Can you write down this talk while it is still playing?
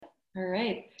All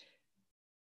right.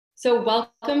 So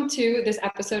welcome to this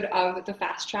episode of The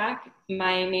Fast Track.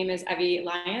 My name is Evie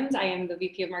Lyons. I am the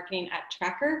VP of Marketing at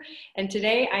Tracker. And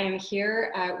today I am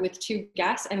here with two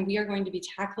guests, and we are going to be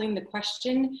tackling the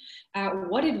question,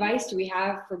 what advice do we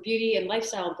have for beauty and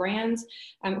lifestyle brands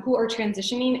who are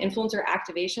transitioning influencer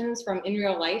activations from in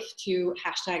real life to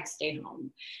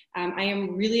 #stay-home? I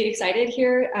am really excited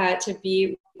here to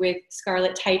be with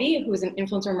Scarlett Tidy, who is an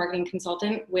influencer marketing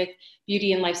consultant with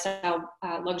beauty and lifestyle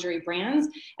luxury brands,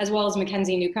 as well as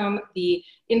Mackenzie Newcomb, the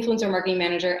influencer marketing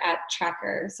manager at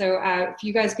Tracker. So if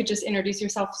you guys could just introduce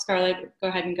yourself, Scarlett, go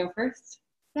ahead and go first.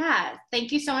 Yeah,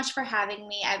 thank you so much for having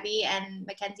me, Evie and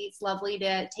Mackenzie. It's lovely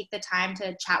to take the time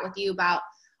to chat with you about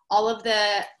all of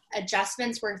the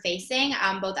adjustments we're facing,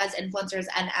 both as influencers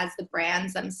and as the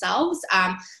brands themselves.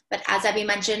 But as Evie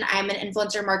mentioned, I'm an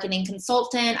influencer marketing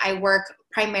consultant. I work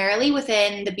primarily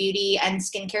within the beauty and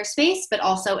skincare space, but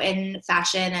also in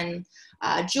fashion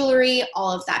and jewelry,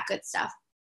 all of that good stuff.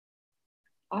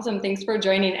 Awesome. Thanks for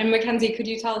joining. And Mackenzie, could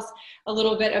you tell us a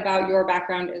little bit about your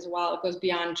background as well? It goes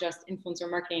beyond just influencer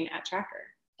marketing at Tracker.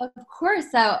 Of course.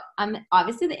 So I'm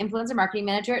obviously the influencer marketing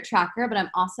manager at Tracker, but I'm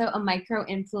also a micro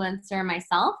influencer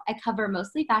myself. I cover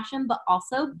mostly fashion, but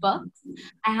also books.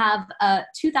 I have a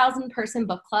 2,000 person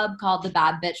book club called the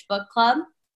Bad Bitch Book Club.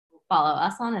 Follow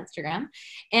us on Instagram.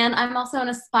 And I'm also an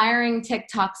aspiring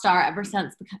TikTok star ever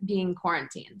since being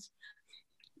quarantined.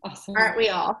 Awesome. Aren't we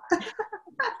all?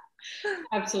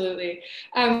 Absolutely.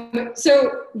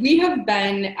 So we have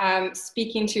been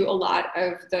speaking to a lot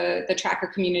of the Tracker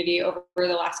community over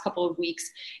the last couple of weeks,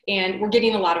 and we're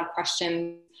getting a lot of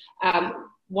questions.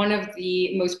 One of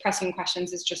the most pressing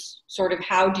questions is just sort of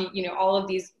how do all of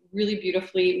these really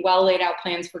beautifully well laid out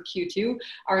plans for Q2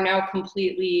 are now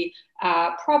completely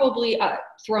probably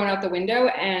thrown out the window,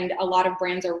 and a lot of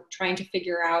brands are trying to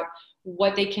figure out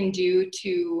what they can do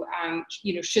to,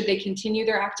 should they continue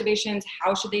their activations?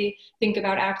 How should they think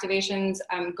about activations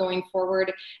going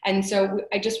forward? And so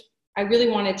I really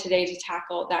wanted today to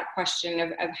tackle that question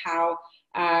of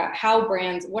how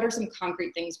brands, what are some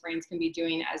concrete things brands can be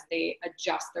doing as they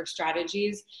adjust their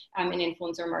strategies in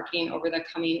influencer marketing over the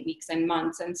coming weeks and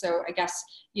months. And so I guess,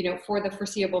 for the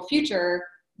foreseeable future,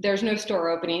 there's no store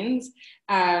openings.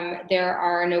 There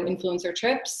are no influencer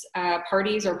trips,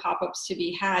 parties, or pop-ups to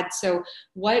be had. So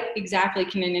what exactly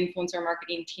can an influencer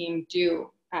marketing team do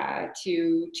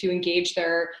to engage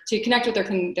to connect with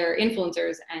their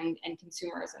influencers and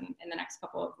consumers in the next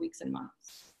couple of weeks and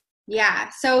months? Yeah,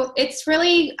 so it's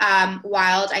really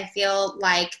wild. I feel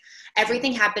like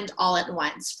everything happened all at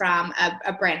once from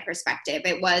a brand perspective.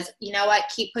 It was,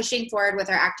 keep pushing forward with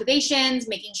our activations,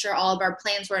 making sure all of our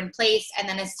plans were in place. And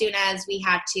then as soon as we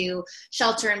had to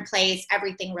shelter in place,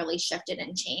 everything really shifted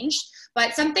and changed.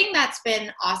 But something that's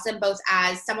been awesome, both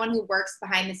as someone who works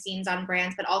behind the scenes on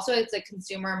brands, but also as a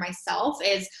consumer myself,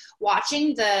 is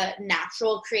watching the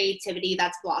natural creativity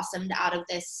that's blossomed out of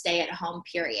this stay-at-home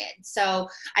period. So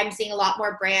I'm seeing a lot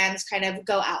more brands kind of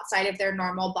go outside of their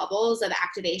normal bubbles of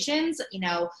activations.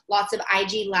 Lots of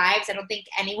IG lives. I don't think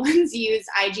anyone's used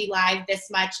IG live this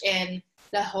much in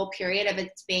the whole period of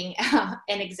its being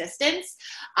in existence.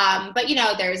 But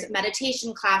there's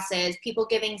meditation classes, people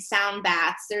giving sound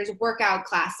baths, there's workout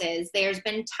classes, there's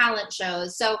been talent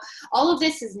shows. So all of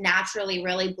this has naturally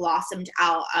really blossomed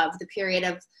out of the period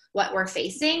of what we're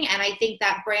facing. And I think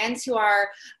that brands who are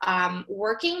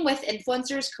working with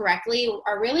influencers correctly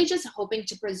are really just hoping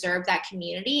to preserve that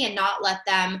community and not let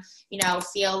them,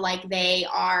 feel like they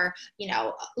are,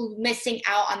 missing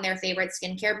out on their favorite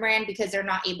skincare brand because they're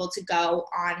not able to go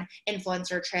on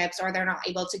influencer trips, or they're not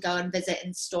able to go and visit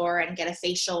in store and get a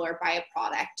facial or buy a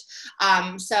product.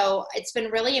 So it's been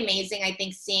really amazing, I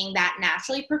think, seeing that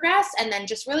naturally progress, and then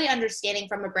just really understanding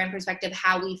from a brand perspective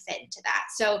how we fit into that.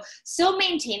 So still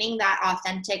maintaining that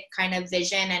authentic kind of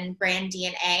vision and brand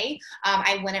DNA.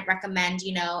 I wouldn't recommend,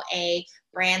 a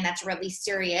brand that's really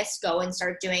serious go and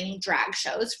start doing drag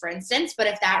shows, for instance. But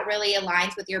if that really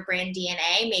aligns with your brand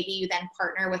DNA, maybe you then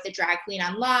partner with a drag queen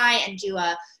online and do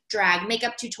a drag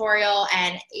makeup tutorial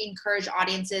and encourage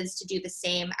audiences to do the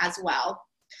same as well.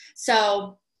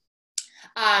 So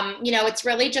it's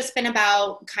really just been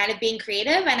about kind of being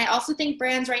creative. And I also think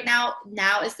brands right now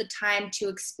is the time to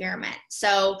experiment.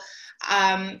 So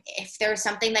if there's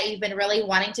something that you've been really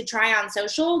wanting to try on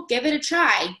social, give it a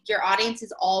try. Your audience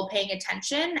is all paying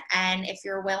attention. And if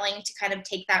you're willing to kind of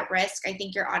take that risk, I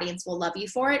think your audience will love you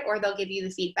for it, or they'll give you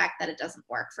the feedback that it doesn't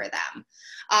work for them.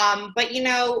 But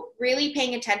really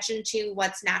paying attention to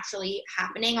what's naturally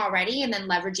happening already, and then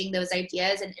leveraging those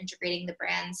ideas and integrating the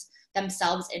brands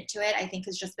themselves into it, I think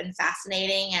has just been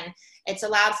fascinating. And it's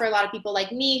allowed for a lot of people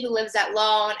like me who lives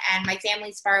alone and my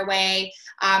family's far away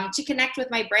to connect with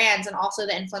my brands, and also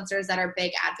the influencers that are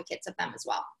big advocates of them as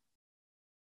well.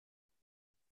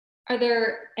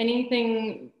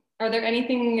 Anything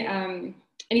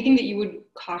that you would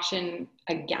caution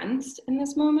against in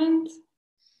this moment?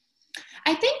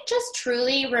 I think just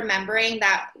truly remembering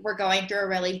that we're going through a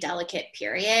really delicate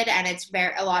period, and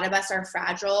a lot of us are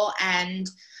fragile, and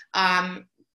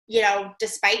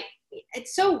despite,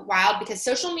 it's so wild because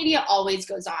social media always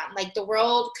goes on. Like, the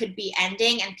world could be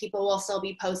ending and people will still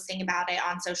be posting about it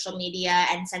on social media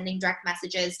and sending direct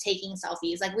messages, taking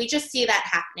selfies. Like, we just see that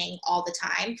happening all the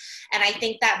time. And I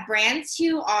think that brands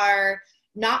who are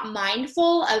not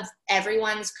mindful of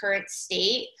everyone's current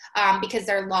state because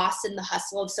they're lost in the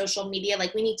hustle of social media.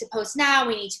 Like, we need to post now,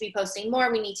 we need to be posting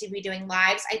more, we need to be doing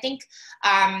lives. I think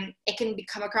it can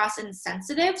come across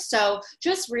insensitive. So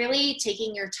just really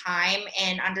taking your time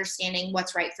and understanding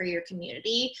what's right for your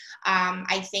community.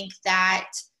 I think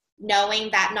that knowing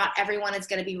that not everyone is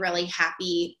going to be really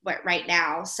happy right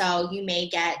now. So you may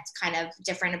get kind of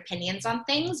different opinions on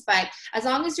things, but as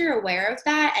long as you're aware of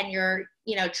that and you're,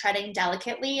 treading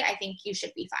delicately, I think you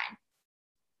should be fine.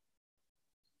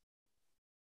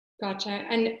 Gotcha.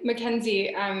 And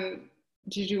Mackenzie,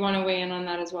 did you want to weigh in on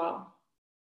that as well?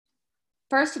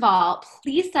 First of all,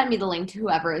 please send me the link to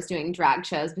whoever is doing drag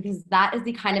shows, because that is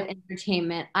the kind of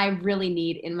entertainment I really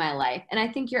need in my life. And I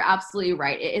think you're absolutely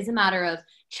right. It is a matter of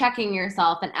checking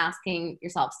yourself and asking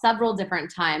yourself several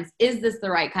different times, is this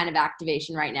the right kind of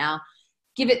activation right now?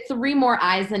 Give it 3 more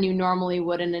eyes than you normally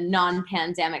would in a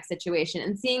non-pandemic situation,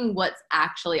 and seeing what's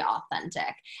actually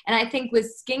authentic. And I think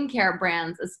with skincare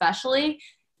brands especially,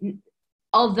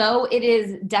 although it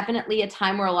is definitely a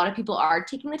time where a lot of people are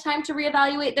taking the time to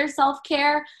reevaluate their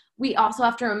self-care, we also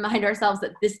have to remind ourselves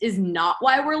that this is not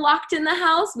why we're locked in the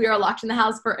house. We are locked in the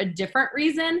house for a different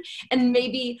reason, and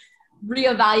maybe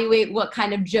reevaluate what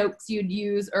kind of jokes you'd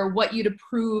use or what you'd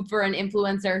approve for an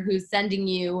influencer who's sending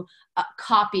you a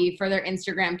copy for their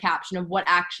Instagram caption of what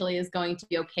actually is going to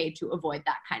be okay to avoid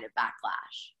that kind of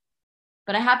backlash.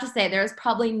 But I have to say, there's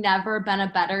probably never been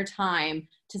a better time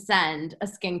to send a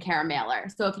skincare mailer.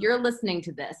 So if you're listening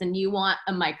to this and you want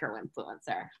a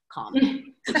micro-influencer, call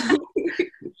me.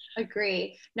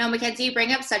 Agree. No, Mackenzie, you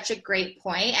bring up such a great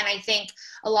point. And I think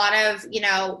a lot of,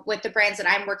 with the brands that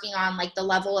I'm working on, like, the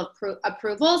level of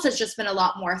approvals has just been a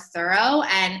lot more thorough.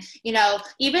 And,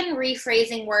 even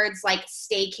rephrasing words like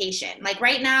staycation. Like,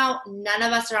 right now, none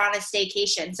of us are on a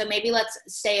staycation. So maybe let's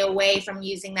stay away from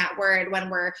using that word when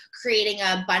we're creating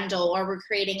a bundle or we're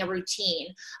creating a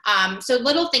routine. So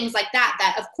little things like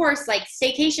that, of course, like,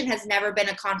 staycation has never been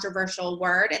a controversial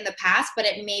word in the past, but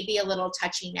it may be a little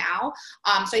touchy now.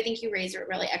 So I think you raised a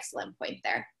really excellent point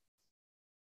there.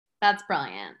 That's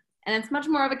brilliant. And it's much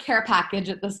more of a care package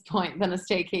at this point than a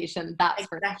staycation. That's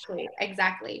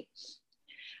Exactly.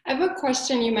 I have a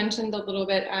question. You mentioned a little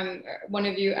bit, one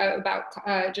of you,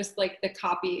 about just like the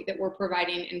copy that we're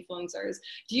providing influencers.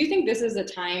 Do you think this is a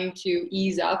time to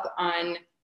ease up on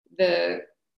the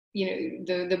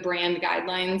brand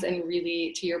guidelines and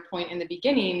really, to your point in the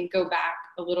beginning, go back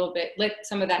a little bit, let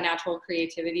some of that natural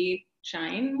creativity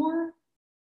shine more?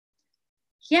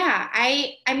 Yeah,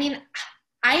 I mean,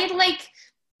 I've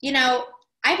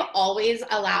always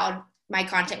allowed my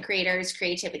content creators'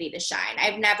 creativity to shine.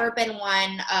 I've never been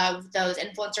one of those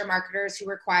influencer marketers who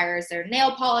requires their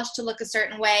nail polish to look a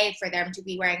certain way, for them to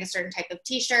be wearing a certain type of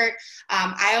t-shirt.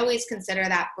 I always consider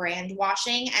that brand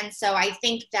washing. And so I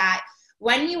think that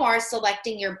when you are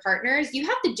selecting your partners, you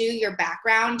have to do your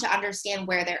background to understand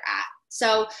where they're at.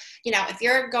 So, if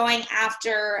you're going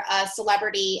after a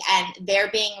celebrity and they're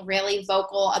being really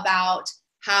vocal about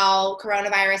how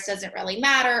coronavirus doesn't really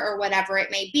matter or whatever it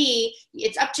may be,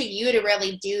 it's up to you to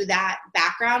really do that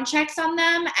background checks on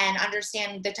them and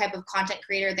understand the type of content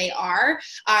creator they are.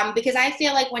 Because I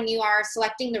feel like when you are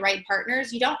selecting the right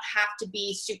partners, you don't have to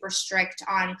be super strict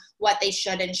on what they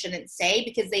should and shouldn't say,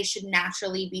 because they should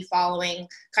naturally be following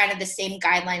kind of the same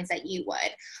guidelines that you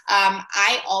would.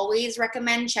 I always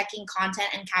recommend checking content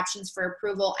and captions for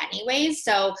approval anyways.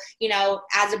 So,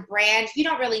 as a brand, you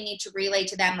don't really need to relay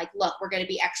to them like, look, we're going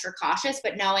to be extra cautious,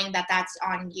 but knowing that that's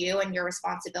on you and your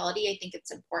responsibility, I think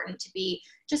it's important to be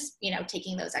just,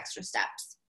 taking those extra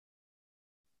steps.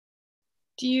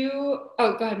 Go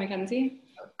ahead, Mackenzie.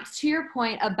 To your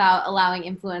point about allowing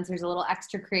influencers a little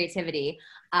extra creativity,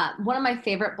 one of my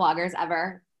favorite bloggers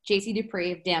ever, JC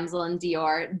Dupree of Damsel and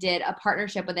Dior, did a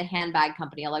partnership with a handbag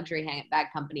company, a luxury handbag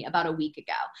company, about a week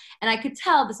ago. And I could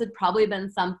tell this had probably been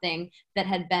something that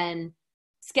had been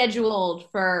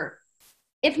scheduled for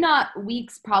if not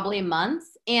weeks, probably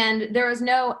months. And there was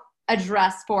no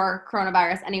address for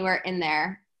coronavirus anywhere in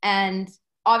there. And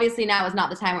obviously now is not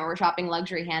the time when we're shopping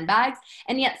luxury handbags.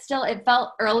 And yet still it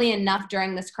felt early enough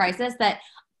during this crisis that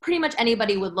pretty much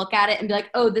anybody would look at it and be like,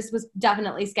 oh, this was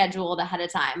definitely scheduled ahead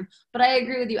of time. But I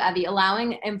agree with you, Evie,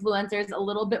 allowing influencers a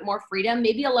little bit more freedom.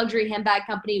 Maybe a luxury handbag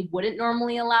company wouldn't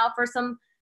normally allow for some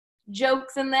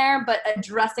jokes in there, but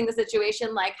addressing the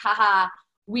situation like, haha,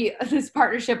 this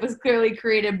partnership was clearly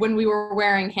created when we were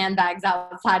wearing handbags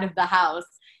outside of the house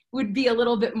would be a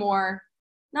little bit more,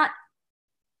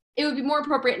 it would be more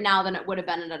appropriate now than it would have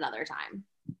been at another time.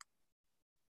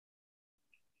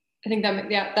 I think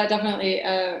that definitely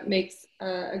makes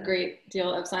a great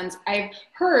deal of sense. I've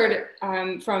heard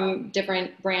from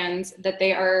different brands that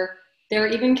they're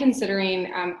even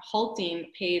considering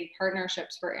halting paid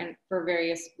partnerships for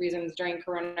various reasons during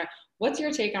Corona. What's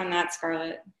your take on that,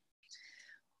 Scarlett?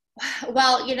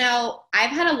 Well, I've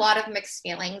had a lot of mixed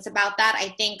feelings about that. I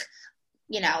think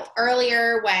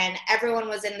earlier when everyone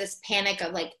was in this panic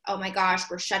of like, oh my gosh,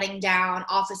 we're shutting down,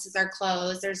 offices are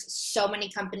closed, there's so many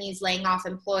companies laying off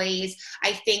employees.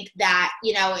 I think that,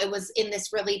 it was in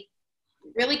this really,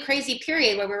 really crazy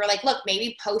period where we were like, look,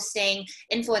 maybe posting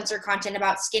influencer content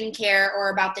about skincare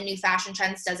or about the new fashion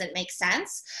trends doesn't make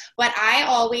sense. But I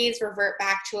always revert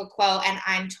back to a quote, and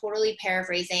I'm totally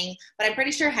paraphrasing, but I'm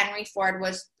pretty sure Henry Ford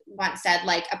once said,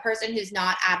 like, a person who's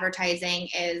not advertising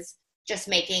is just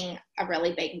making a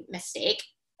really big mistake.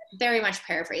 Very much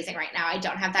paraphrasing right now. I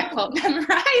don't have that quote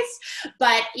memorized,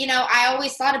 but I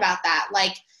always thought about that.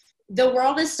 Like, the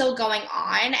world is still going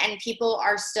on and people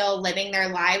are still living their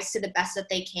lives to the best that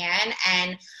they can.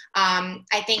 And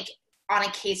I think on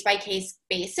a case-by-case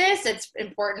basis, it's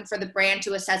important for the brand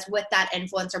to assess with that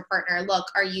influencer partner, look,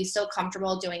 are you still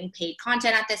comfortable doing paid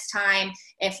content at this time?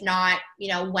 If not,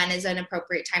 when is an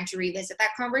appropriate time to revisit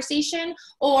that conversation?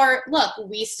 Or look,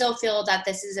 we still feel that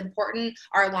this is important.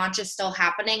 Our launch is still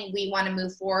happening. We want to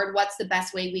move forward. What's the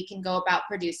best way we can go about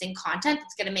producing content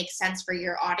that's going to make sense for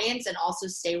your audience and also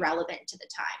stay relevant to the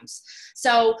times?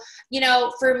 So,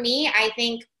 for me, I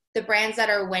think the brands that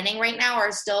are winning right now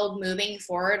are still moving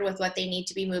forward with what they need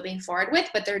to be moving forward with,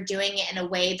 but they're doing it in a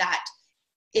way that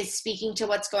is speaking to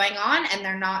what's going on, and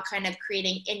they're not kind of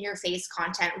creating in-your-face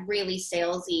content, really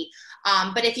salesy.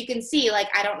 But if you can see, like,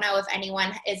 I don't know if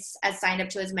anyone is signed up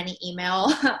to as many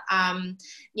email,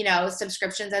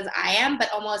 subscriptions as I am,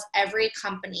 but almost every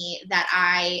company that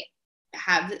I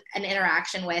have an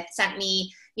interaction with sent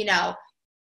me,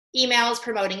 emails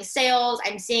promoting sales.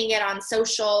 I'm seeing it on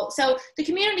social. So the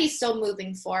community is still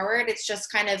moving forward. It's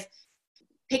just kind of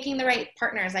picking the right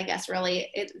partners, I guess, really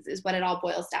is what it all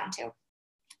boils down to.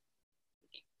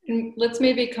 And let's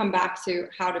maybe come back to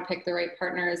how to pick the right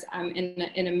partners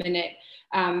in a minute.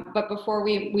 But before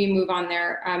we move on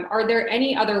there, are there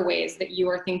any other ways that you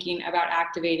are thinking about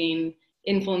activating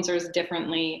influencers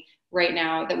differently right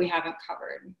now that we haven't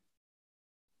covered?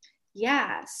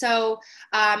 Yeah. So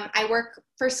I work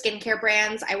for skincare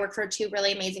brands. I work for 2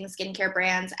 really amazing skincare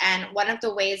brands. And one of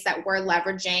the ways that we're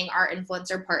leveraging our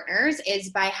influencer partners is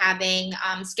by having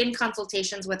skin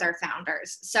consultations with our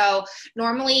founders. So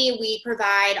normally we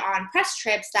provide on press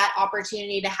trips that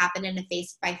opportunity to happen in a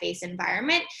face-by-face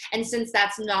environment. And since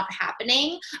that's not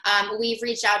happening, we've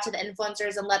reached out to the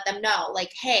influencers and let them know,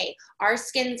 like, hey, our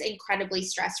skin's incredibly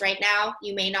stressed right now.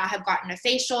 You may not have gotten a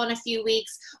facial in a few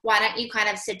weeks. Why don't you kind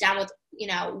of sit down with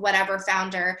whatever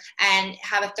founder and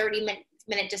have a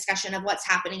 30-minute discussion of what's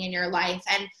happening in your life.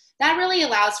 And that really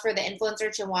allows for the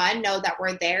influencer to, 1, know that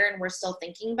we're there and we're still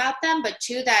thinking about them, but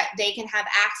 2, that they can have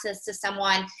access to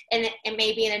someone and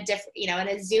maybe in a different, in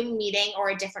a Zoom meeting or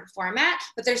a different format,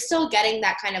 but they're still getting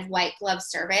that kind of white glove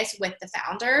service with the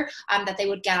founder that they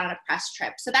would get on a press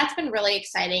trip. So that's been really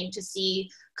exciting to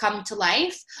see come to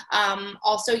life.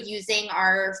 Also using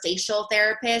our facial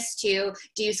therapists to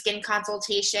do skin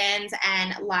consultations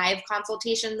and live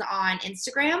consultations on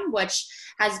Instagram, which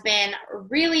has been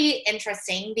really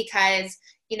interesting because,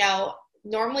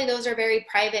 normally those are very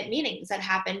private meetings that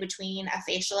happen between a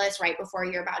facialist right before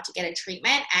you're about to get a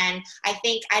treatment. And I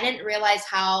think I didn't realize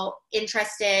how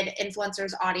interested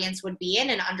influencers' audience would be in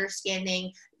and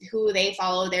understanding who they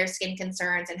follow, their skin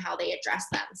concerns, and how they address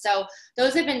them. So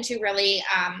those have been 2 really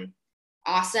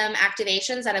awesome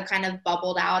activations that have kind of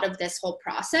bubbled out of this whole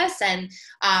process. And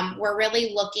we're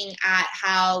really looking at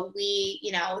how we,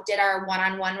 did our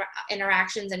one-on-one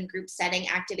interactions and group setting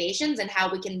activations and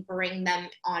how we can bring them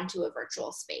onto a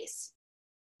virtual space.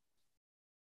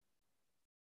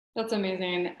 That's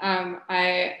amazing.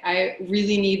 I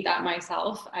really need that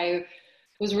myself. I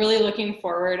was really looking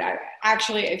forward.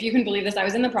 Actually, if you can believe this, I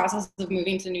was in the process of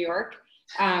moving to New York.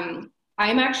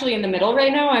 I'm actually in the middle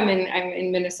right now. I'm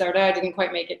in Minnesota. I didn't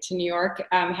quite make it to New York.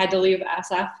 Had to leave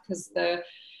SF because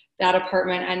that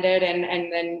apartment ended,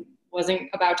 and then wasn't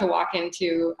about to walk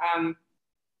into an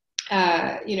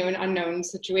unknown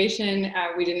situation.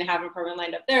 We didn't have an apartment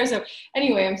lined up there. So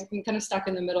anyway, I'm kind of stuck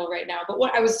in the middle right now. But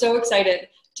I was so excited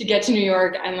to get to New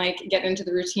York and like get into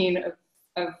the routine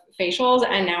of facials,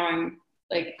 and now I'm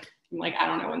like I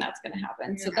don't know when that's going to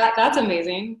happen. So that's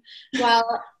amazing.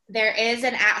 Well, there is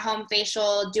an at-home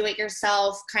facial,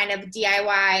 do-it-yourself kind of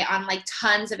DIY on like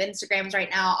tons of Instagrams right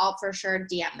now. I'll for sure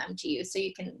DM them to you so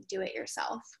you can do it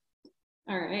yourself.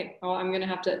 All right. Well, I'm going to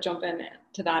have to jump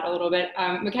into that a little bit.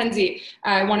 Mackenzie,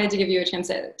 I wanted to give you a chance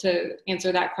to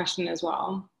answer that question as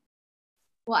well.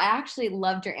 Well, I actually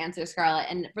loved your answer, Scarlett.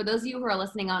 And for those of you who are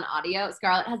listening on audio,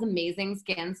 Scarlett has amazing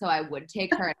skin, so I would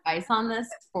take her advice on this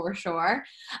for sure.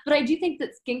 But I do think that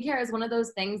skincare is one of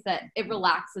those things that it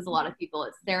relaxes a lot of people.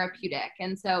 It's therapeutic.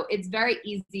 And so it's very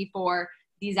easy for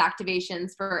these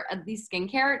activations, for these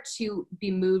skincare to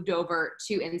be moved over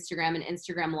to Instagram and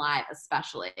Instagram Live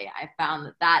especially. I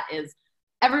found that is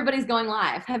everybody's going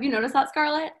live. Have you noticed that,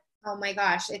 Scarlett? Oh my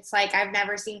gosh. It's like I've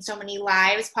never seen so many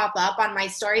lives pop up on my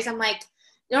stories. I'm like,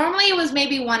 normally it was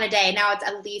maybe one a day. Now it's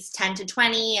at least 10 to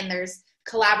 20 and there's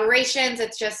collaborations.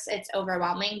 It's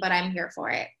overwhelming, but I'm here for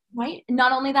it. Right.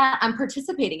 Not only that, I'm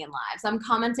participating in lives. I'm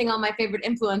commenting on my favorite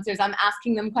influencers. I'm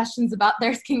asking them questions about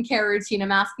their skincare routine.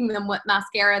 I'm asking them what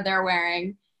mascara they're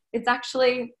wearing. It's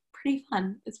actually pretty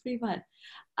fun. It's pretty fun.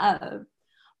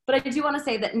 But I do want to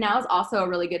say that now is also a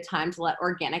really good time to let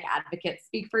organic advocates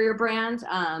speak for your brand,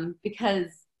 because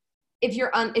if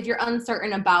you're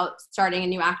uncertain about starting a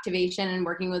new activation and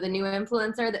working with a new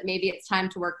influencer, that maybe it's time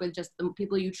to work with just the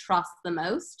people you trust the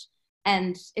most.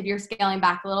 And if you're scaling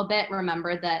back a little bit,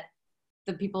 remember that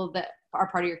the people that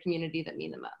are part of your community that mean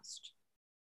the most.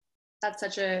 That's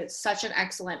such an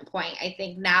excellent point. I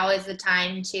think now is the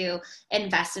time to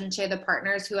invest into the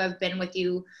partners who have been with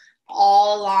you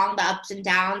all along the ups and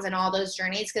downs and all those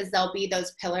journeys, because they'll be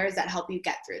those pillars that help you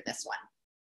get through this one.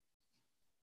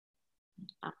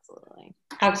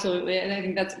 Absolutely. And I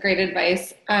think that's great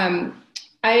advice.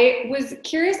 I was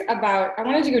curious I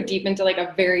wanted to go deep into like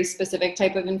a very specific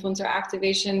type of influencer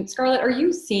activation. Scarlett, are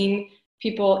you seeing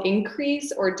people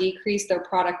increase or decrease their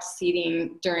product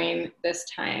seeding during this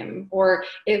time or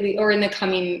in the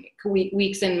coming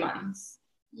weeks and months?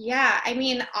 Yeah, I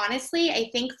mean, honestly, I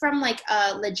think from like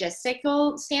a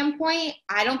logistical standpoint,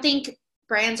 I don't think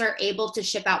brands are able to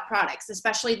ship out products,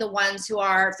 especially the ones who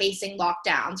are facing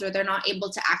lockdowns or they're not able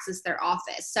to access their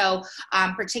office. So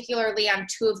particularly on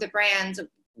two of the brands,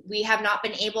 we have not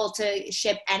been able to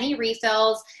ship any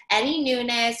refills, any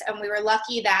newness, and we were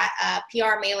lucky that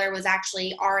PR mailer was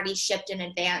actually already shipped in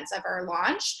advance of our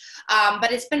launch.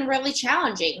 But it's been really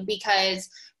challenging because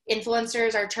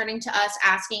influencers are turning to us,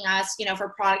 asking us, for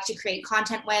product to create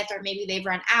content with, or maybe they've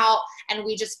run out and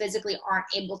we just physically aren't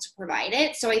able to provide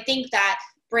it. So I think that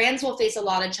brands will face a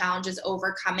lot of challenges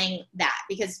overcoming that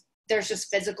because there's just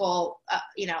physical,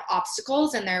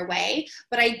 obstacles in their way.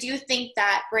 But I do think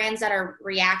that brands that are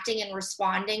reacting and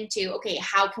responding to, okay,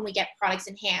 how can we get products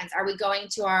in hands? Are we going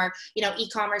to our,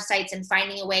 e-commerce sites and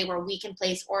finding a way where we can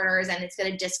place orders and it's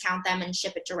going to discount them and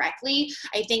ship it directly?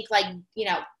 I think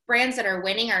brands that are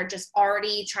winning are just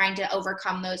already trying to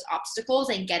overcome those obstacles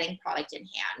and getting product in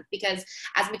hand. Because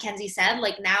as Mackenzie said,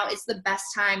 now is the best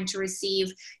time to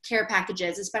receive care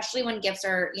packages, especially when gifts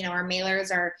are, our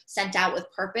mailers are sent out with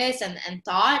purpose and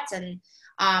thoughts. And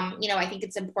I think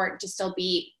it's important to still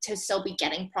be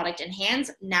getting product in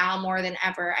hands now more than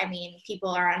ever. I mean, people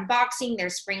are unboxing, they're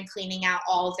spring cleaning out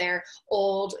all of their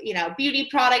old, beauty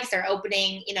products. They're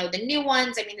opening, the new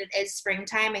ones. I mean, it is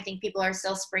springtime. I think people are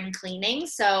still spring cleaning.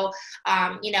 So,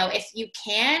 if you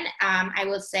can, I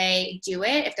would say do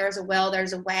it. If there's a will,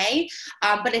 there's a way.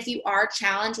 But if you are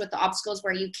challenged with the obstacles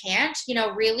where you can't,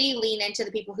 really lean into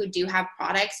the people who do have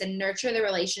products and nurture the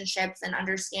relationships and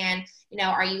understand,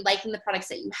 are you liking the products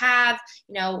that you have?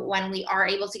 When we are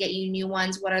able to get you new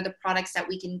ones, what are the products that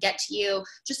we can get to you?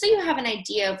 Just so you have an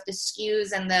idea of the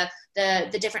SKUs and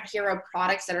the different hero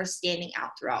products that are standing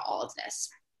out throughout all of this.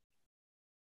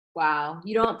 Wow.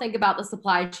 You don't think about the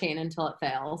supply chain until it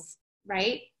fails.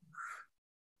 Right?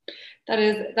 That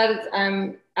is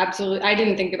absolutely, I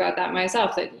didn't think about that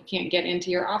myself, that you can't get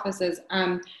into your offices.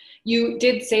 You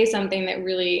did say something that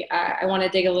really I want to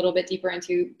dig a little bit deeper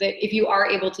into, that if you are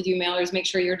able to do mailers, make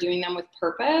sure you're doing them with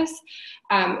purpose.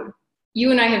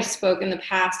 You and I have spoken in the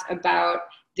past about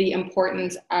the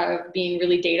importance of being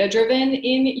really data driven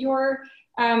in your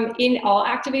in all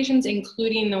activations,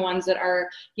 including the ones that are,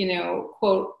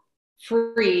 quote,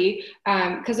 free,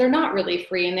 because they're not really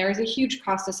free and there is a huge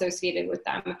cost associated with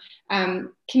them.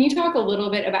 Can you talk a little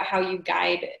bit about how you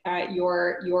guide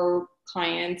your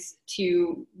clients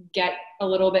to get a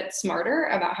little bit smarter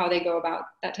about how they go about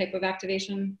that type of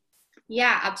activation?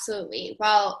 Yeah, absolutely.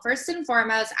 Well, first and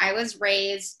foremost, I was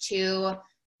raised to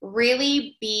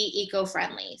really be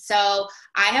eco-friendly. So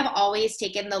I have always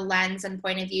taken the lens and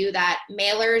point of view that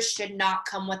mailers should not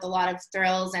come with a lot of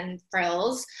thrills and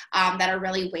frills that are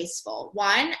really wasteful.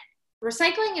 One,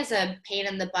 recycling is a pain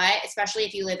in the butt, especially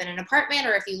if you live in an apartment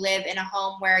or if you live in a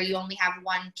home where you only have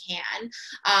one can.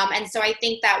 And so I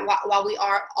think that while we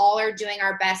all are doing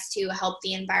our best to help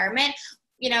the environment,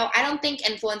 I don't think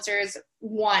influencers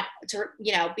want to,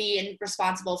 be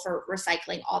responsible for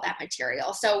recycling all that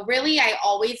material. So really, I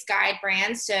always guide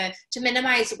brands to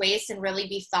minimize waste and really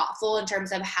be thoughtful in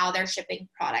terms of how they're shipping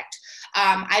product.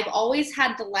 I've always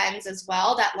had the lens as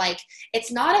well that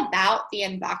it's not about the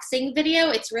unboxing video.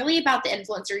 It's really about the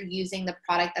influencer using the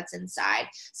product that's inside.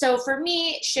 So for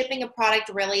me, shipping a product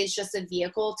really is just a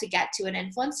vehicle to get to an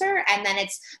influencer. And then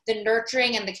it's the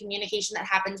nurturing and the communication that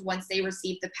happens once they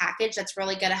receive the package that's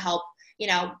really going to help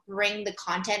bring the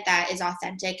content that is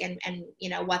authentic and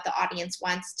what the audience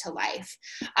wants to life.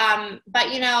 But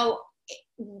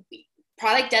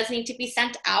product does need to be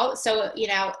sent out. So,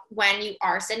 when you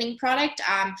are sending product,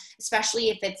 especially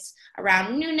if it's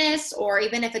around newness or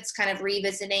even if it's kind of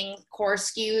revisiting core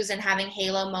SKUs and having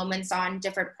halo moments on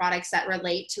different products that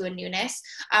relate to a newness,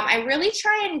 I really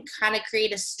try and kind of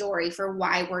create a story for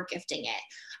why we're gifting it.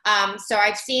 So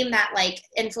I've seen that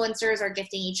influencers are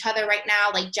gifting each other right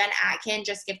now. Jen Atkin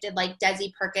just gifted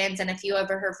Desi Perkins and a few of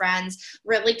her friends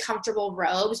really comfortable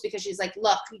robes because she's like,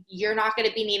 look, you're not going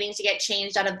to be needing to get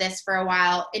changed out of this for a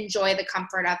while. Enjoy the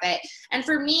comfort of it. And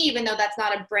for me, even though that's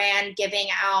not a brand giving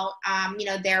out,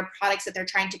 their products that they're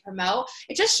trying to promote,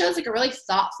 it just shows a really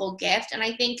thoughtful gift. And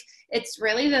I think it's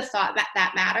really the thought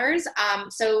that matters.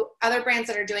 So other brands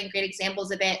that are doing great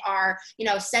examples of it are,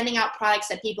 sending out products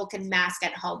that people can mask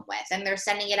at home with, and they're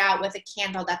sending it out with a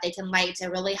candle that they can light to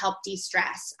really help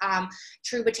de-stress.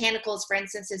 True Botanicals, for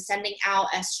instance, is sending out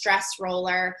a stress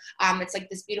roller. It's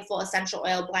this beautiful essential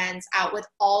oil blends out with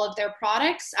all of their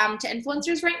products to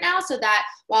influencers right now, so that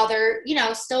while they're,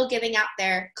 still giving out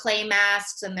their clay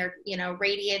masks and their,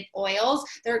 radiant oils,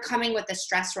 they're coming with a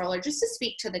stress roller just to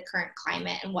speak to the current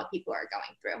climate and what people are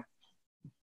going through.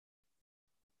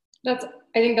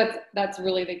 I think that's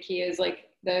really the key, is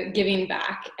the giving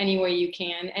back any way you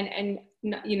can. And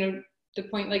the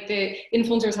point, the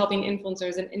influencers helping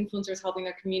influencers and influencers helping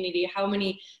their community. How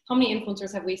many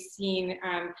influencers have we seen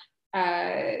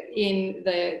in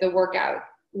the workout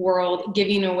world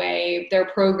giving away their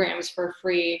programs for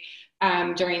free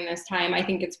during this time? I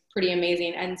think it's pretty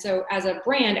amazing. And so as a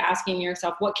brand, asking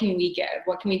yourself, what can we give?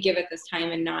 What can we give at this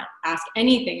time, and not ask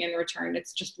anything in return?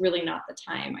 It's just really not the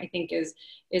time, I think is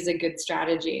a good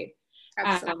strategy.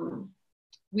 Absolutely.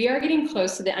 We are getting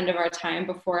close to the end of our time.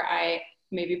 Before I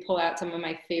maybe pull out some of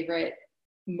my favorite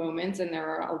moments, and there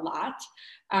are a lot,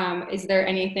 is there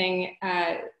anything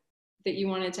that you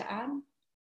wanted to add?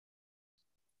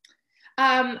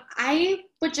 I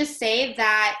would just say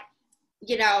that,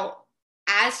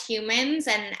 as humans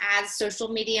and as social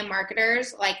media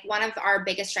marketers, one of our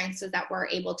biggest strengths is that we're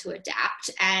able to adapt,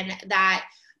 and that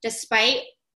despite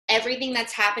everything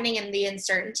that's happening and the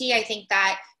uncertainty, I think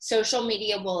that social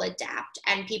media will adapt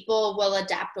and people will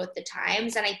adapt with the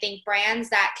times. And I think brands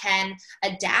that can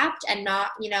adapt and not,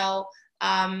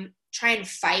 try and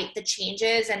fight the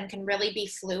changes and can really be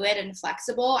fluid and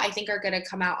flexible, I think are going to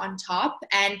come out on top.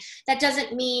 And that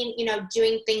doesn't mean,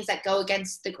 doing things that go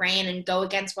against the grain and go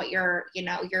against what your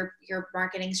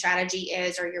marketing strategy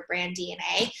is or your brand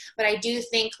DNA. But I do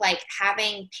think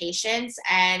having patience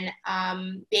and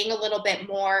being a little bit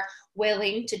more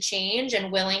willing to change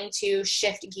and willing to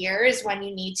shift gears when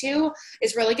you need to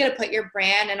is really going to put your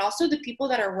brand and also the people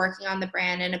that are working on the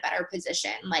brand in a better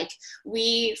position.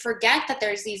 We forget that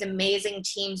there's these amazing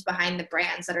teams behind the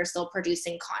brands that are still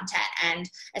producing content. And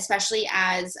especially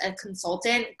as a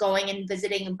consultant going and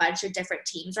visiting a bunch of different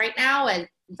teams right now, and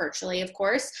virtually, of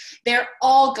course, they're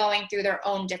all going through their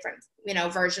own different,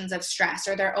 versions of stress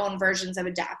or their own versions of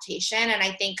adaptation. And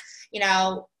I think,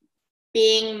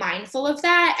 being mindful of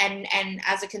that, and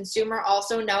as a consumer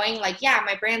also knowing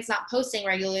my brand's not posting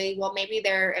regularly, well, maybe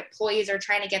their employees are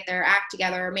trying to get their act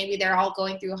together, or maybe they're all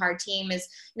going through a hard time, is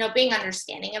being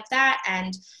understanding of that,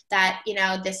 and that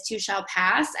this too shall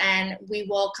pass and we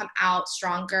will come out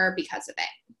stronger because of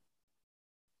it.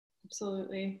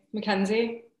 Absolutely.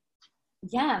 Mackenzie?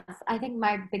 Yes, I think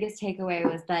my biggest takeaway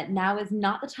was that now is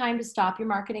not the time to stop your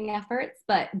marketing efforts,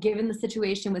 but given the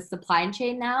situation with supply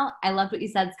chain now, I loved what you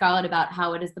said, Scarlett, about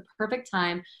how it is the perfect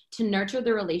time to nurture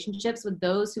the relationships with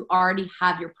those who already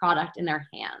have your product in their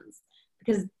hands,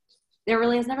 because there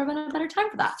really has never been a better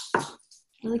time for that.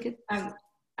 Really good.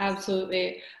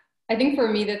 Absolutely. I think for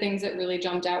me, the things that really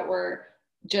jumped out were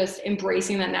just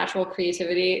embracing that natural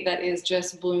creativity that is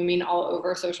just blooming all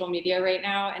over social media right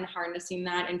now, and harnessing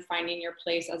that and finding your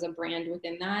place as a brand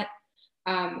within that.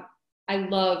 I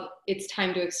love It's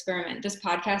Time to Experiment. This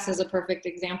podcast is a perfect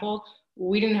example.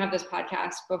 We didn't have this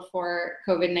podcast before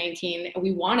COVID-19.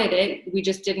 We wanted it. We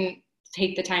just didn't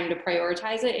take the time to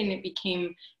prioritize it, and it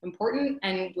became important,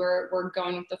 and we're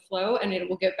going with the flow, and it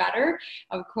will get better.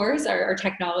 Of course, our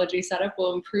technology setup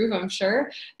will improve, I'm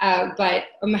sure, but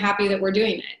I'm happy that we're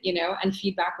doing it, and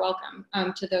feedback welcome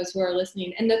to those who are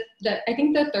listening. And I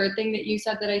think the third thing that you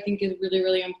said that I think is really,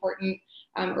 really important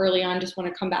early on, just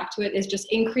want to come back to it, is just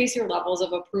increase your levels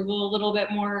of approval a little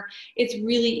bit more. It's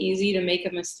really easy to make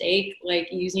a mistake, like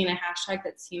using a hashtag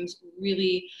that seems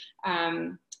really,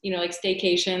 like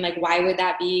staycation, like why would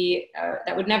that be,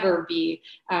 that would never be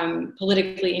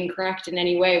politically incorrect in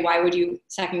any way. Why would you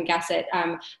second guess it?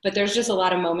 But there's just a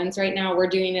lot of moments right now. We're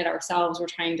doing it ourselves. We're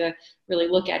trying to really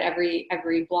look at every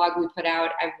blog we put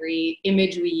out, every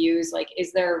image we use, like,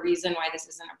 is there a reason why this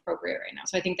isn't appropriate right now?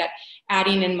 So I think that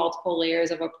adding in multiple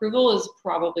layers of approval is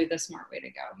probably the smart way to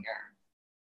go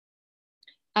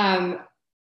here.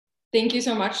 Thank you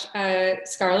so much,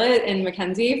 Scarlett and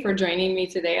Mackenzie, for joining me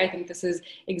today. I think this is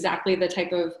exactly the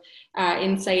type of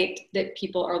insight that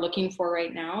people are looking for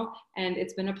right now, and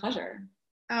it's been a pleasure.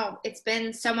 Oh, it's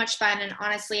been so much fun, and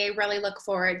honestly, I really look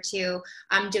forward to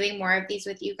doing more of these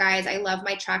with you guys. I love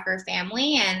my tracker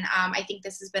family, and I think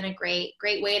this has been a great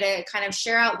way to kind of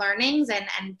share out learnings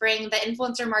and bring the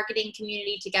influencer marketing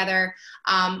community together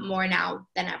more now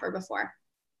than ever before.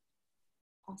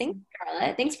 Thanks,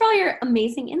 Scarlett. Thanks for all your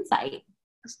amazing insight.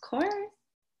 Of course.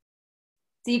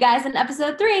 See you guys in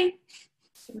episode 3.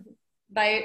 Bye.